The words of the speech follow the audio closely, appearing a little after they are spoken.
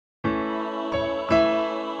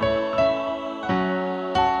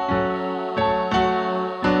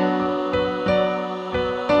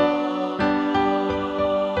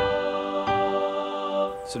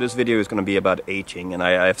this video is going to be about aging, and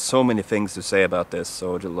I have so many things to say about this,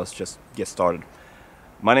 so let's just get started.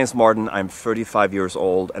 My name is Martin, I'm 35 years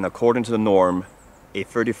old, and according to the norm, a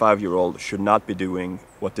 35-year-old should not be doing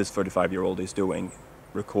what this 35-year-old is doing: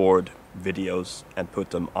 record videos and put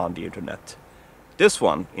them on the internet. This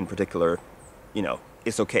one, in particular,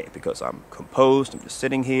 is okay because I'm composed, I'm just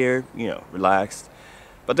sitting here, relaxed.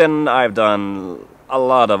 But then I've done a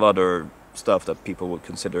lot of other stuff that people would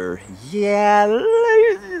consider, a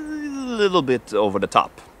little bit over the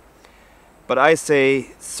top. But I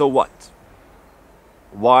say, so what?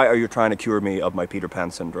 Why are you trying to cure me of my Peter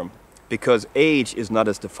Pan syndrome? Because age is not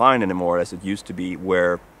as defined anymore as it used to be,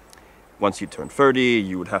 where once you turn 30,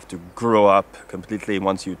 you would have to grow up completely.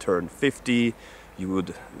 Once you turn 50, you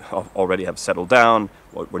would already have settled down.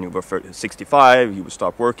 When you were 65, you would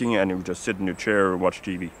stop working and you would just sit in your chair and watch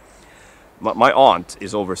TV. My aunt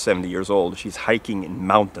is over 70 years old. She's hiking in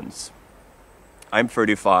mountains. I'm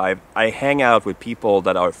 35. I hang out with people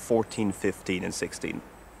that are 14, 15, and 16.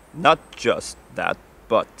 Not just that,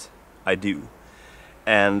 but I do.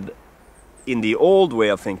 And in the old way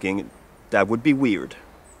of thinking, that would be weird.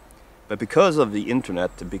 But because of the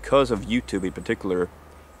internet, and because of YouTube in particular,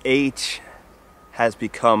 age has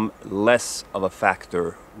become less of a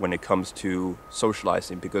factor when it comes to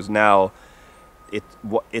socializing, because now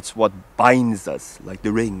it's what binds us, like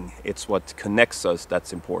the ring. It's what connects us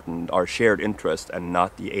that's important, our shared interest, and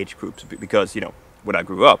not the age groups. Because, when I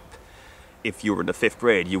grew up, if you were in the 5th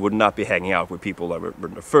grade, you would not be hanging out with people that were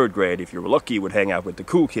in the 3rd grade. If you were lucky, you would hang out with the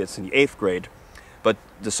cool kids in the 8th grade. But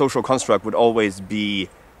the social construct would always be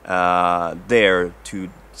there to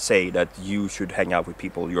say that you should hang out with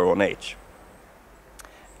people your own age.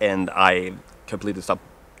 And I completely stopped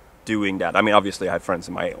doing that. I mean, obviously I have friends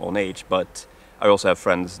in my own age, but I also have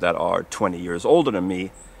friends that are 20 years older than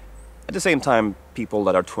me. At the same time, people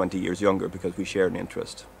that are 20 years younger, because we share an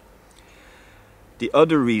interest. The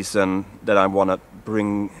other reason that I want to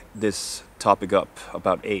bring this topic up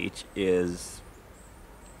about age is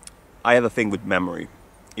I have a thing with memory.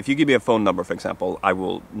 If you give me a phone number, for example, I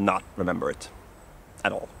will not remember it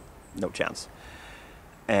at all. No chance.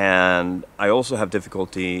 And I also have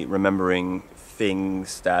difficulty remembering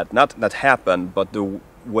things that not happened, but the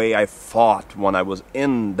way I thought when I was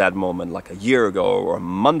in that moment, like a year ago or a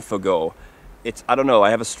month ago. I don't know,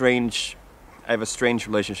 I have a strange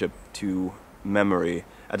relationship to memory.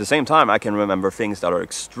 At the same time, I can remember things that are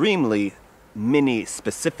extremely mini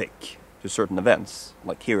specific to certain events,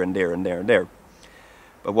 like here and there and there and there.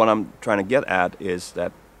 But what I'm trying to get at is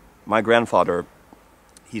that my grandfather,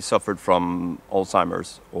 he suffered from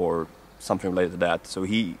Alzheimer's or something related to that, so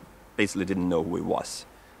he basically didn't know who he was.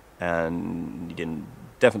 And he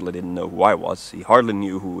definitely didn't know who I was. He hardly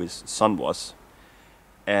knew who his son was.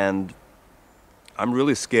 And I'm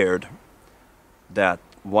really scared that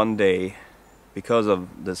one day, because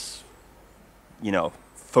of this,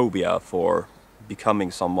 phobia for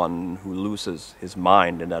becoming someone who loses his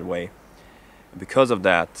mind in that way, because of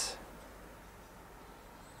that,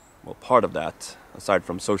 well, part of that, aside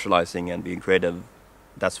from socializing and being creative,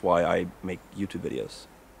 that's why I make YouTube videos.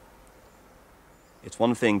 It's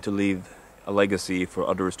one thing to leave a legacy for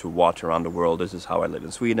others to watch around the world. This is how I live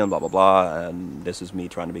in Sweden, blah, blah, blah, and this is me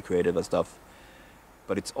trying to be creative and stuff.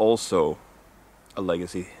 But it's also a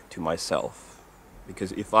legacy to myself.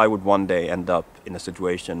 Because if I would one day end up in a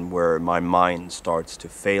situation where my mind starts to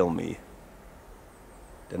fail me,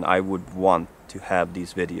 then I would want to have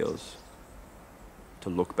these videos to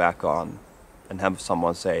look back on and have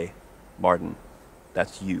someone say, Martin,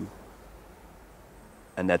 that's you.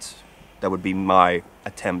 And that would be my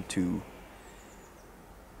attempt to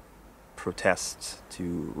protest,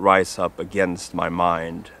 to rise up against my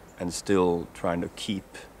mind and still trying to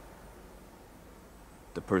keep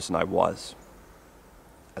the person I was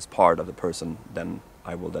as part of the person then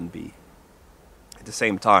I will then be. At the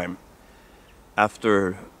same time,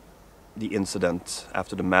 after the incident,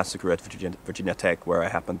 after the massacre at Virginia Tech, where I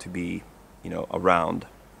happened to be, around,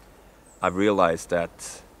 I've realized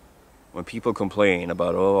that when people complain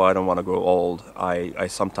about, oh, I don't want to grow old, I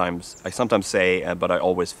sometimes say, but I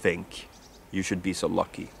always think, you should be so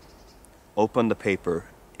lucky. Open the paper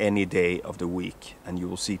any day of the week and you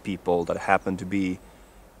will see people that happen to be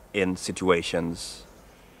in situations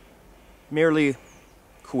merely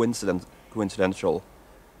coincidental,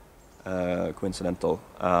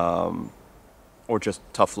 or just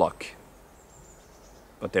tough luck,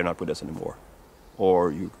 but they're not with us anymore.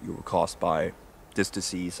 Or you were caused by this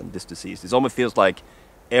disease and this disease. It almost feels like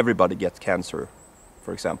everybody gets cancer,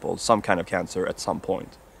 for example, some kind of cancer at some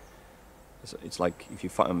point. It's like if you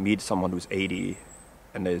meet someone who's 80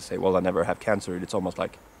 and they say, well, I never have cancer, it's almost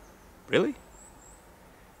like, really?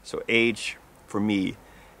 So age, for me,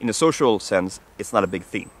 in a social sense, it's not a big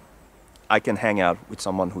thing. I can hang out with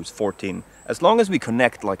someone who's 14, as long as we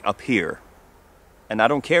connect like up here, and I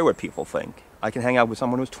don't care what people think. I can hang out with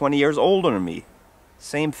someone who's 20 years older than me.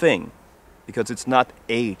 Same thing, because it's not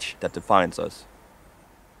age that defines us.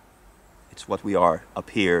 It's what we are up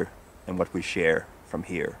here and what we share from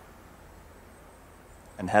here.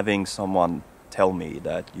 And having someone tell me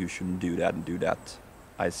that you shouldn't do that and do that,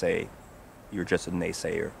 I say, you're just a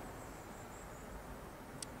naysayer.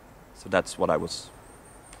 So that's what I was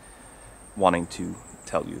wanting to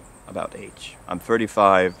tell you about age. I'm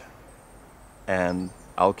 35 and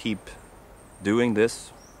I'll keep doing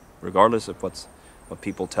this regardless of what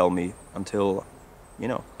people tell me until, you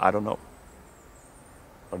know, I don't know.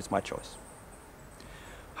 But it's my choice.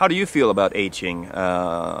 How do you feel about aging?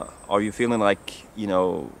 Are you feeling like, you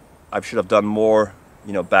know, I should have done more,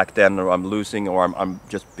 you know, back then, or I'm losing, or I'm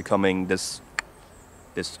just becoming this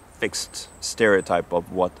fixed stereotype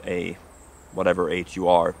of what whatever age you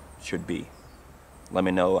are should be? Let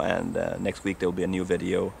me know, and next week there will be a new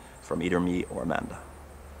video from either me or Amanda.